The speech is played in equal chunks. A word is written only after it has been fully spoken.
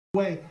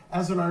Way,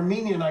 as an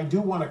Armenian, I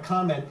do want to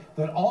comment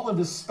that all of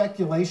this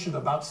speculation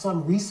about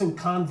some recent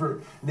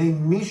convert named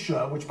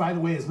Misha, which, by the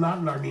way, is not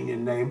an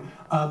Armenian name,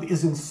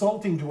 is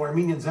insulting to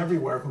Armenians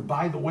everywhere, who,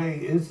 by the way,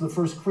 is the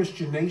first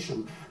Christian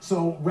nation.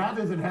 So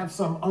rather than have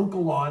some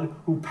uncle on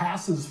who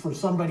passes for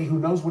somebody who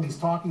knows what he's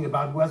talking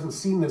about, who hasn't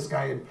seen this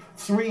guy in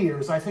 3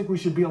 years, I think we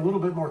should be a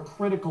little bit more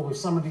critical of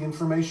some of the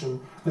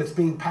information that's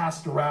being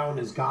passed around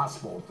as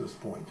gospel at this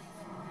point.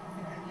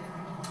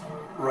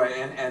 Right,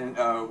 and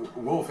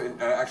Wolf,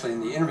 actually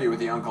in the interview with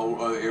the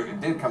uncle,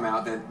 it did come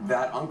out that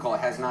that uncle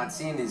has not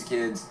seen these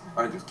kids,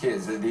 or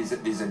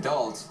these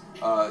adults,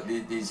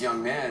 these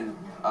young men,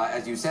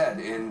 as you said,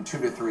 in 2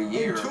 to 3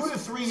 years. In 2 to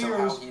 3 years. So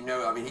how he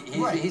know? I mean,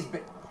 he's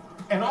been.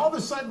 And all of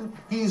a sudden,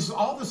 he's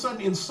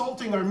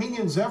insulting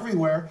Armenians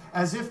everywhere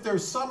as if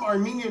there's some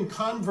Armenian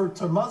convert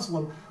to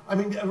Muslim. I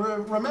mean,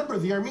 remember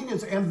the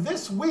Armenians, and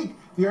this week,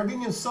 the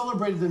Armenians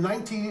celebrated the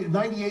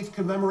 98th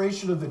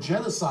commemoration of the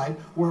genocide,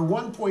 where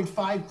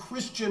 1.5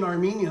 Christian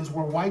Armenians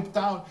were wiped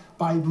out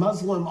by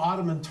Muslim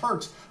Ottoman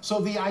Turks. So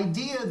the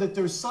idea that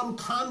there's some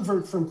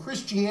convert from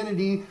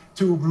Christianity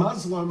to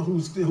Muslim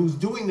who's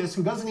doing this,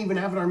 who doesn't even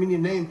have an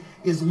Armenian name,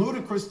 is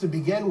ludicrous to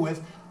begin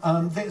with.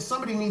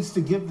 Somebody needs to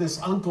give this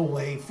uncle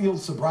a field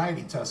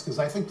sobriety test, because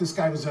I think this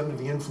guy was under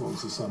the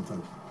influence of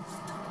something.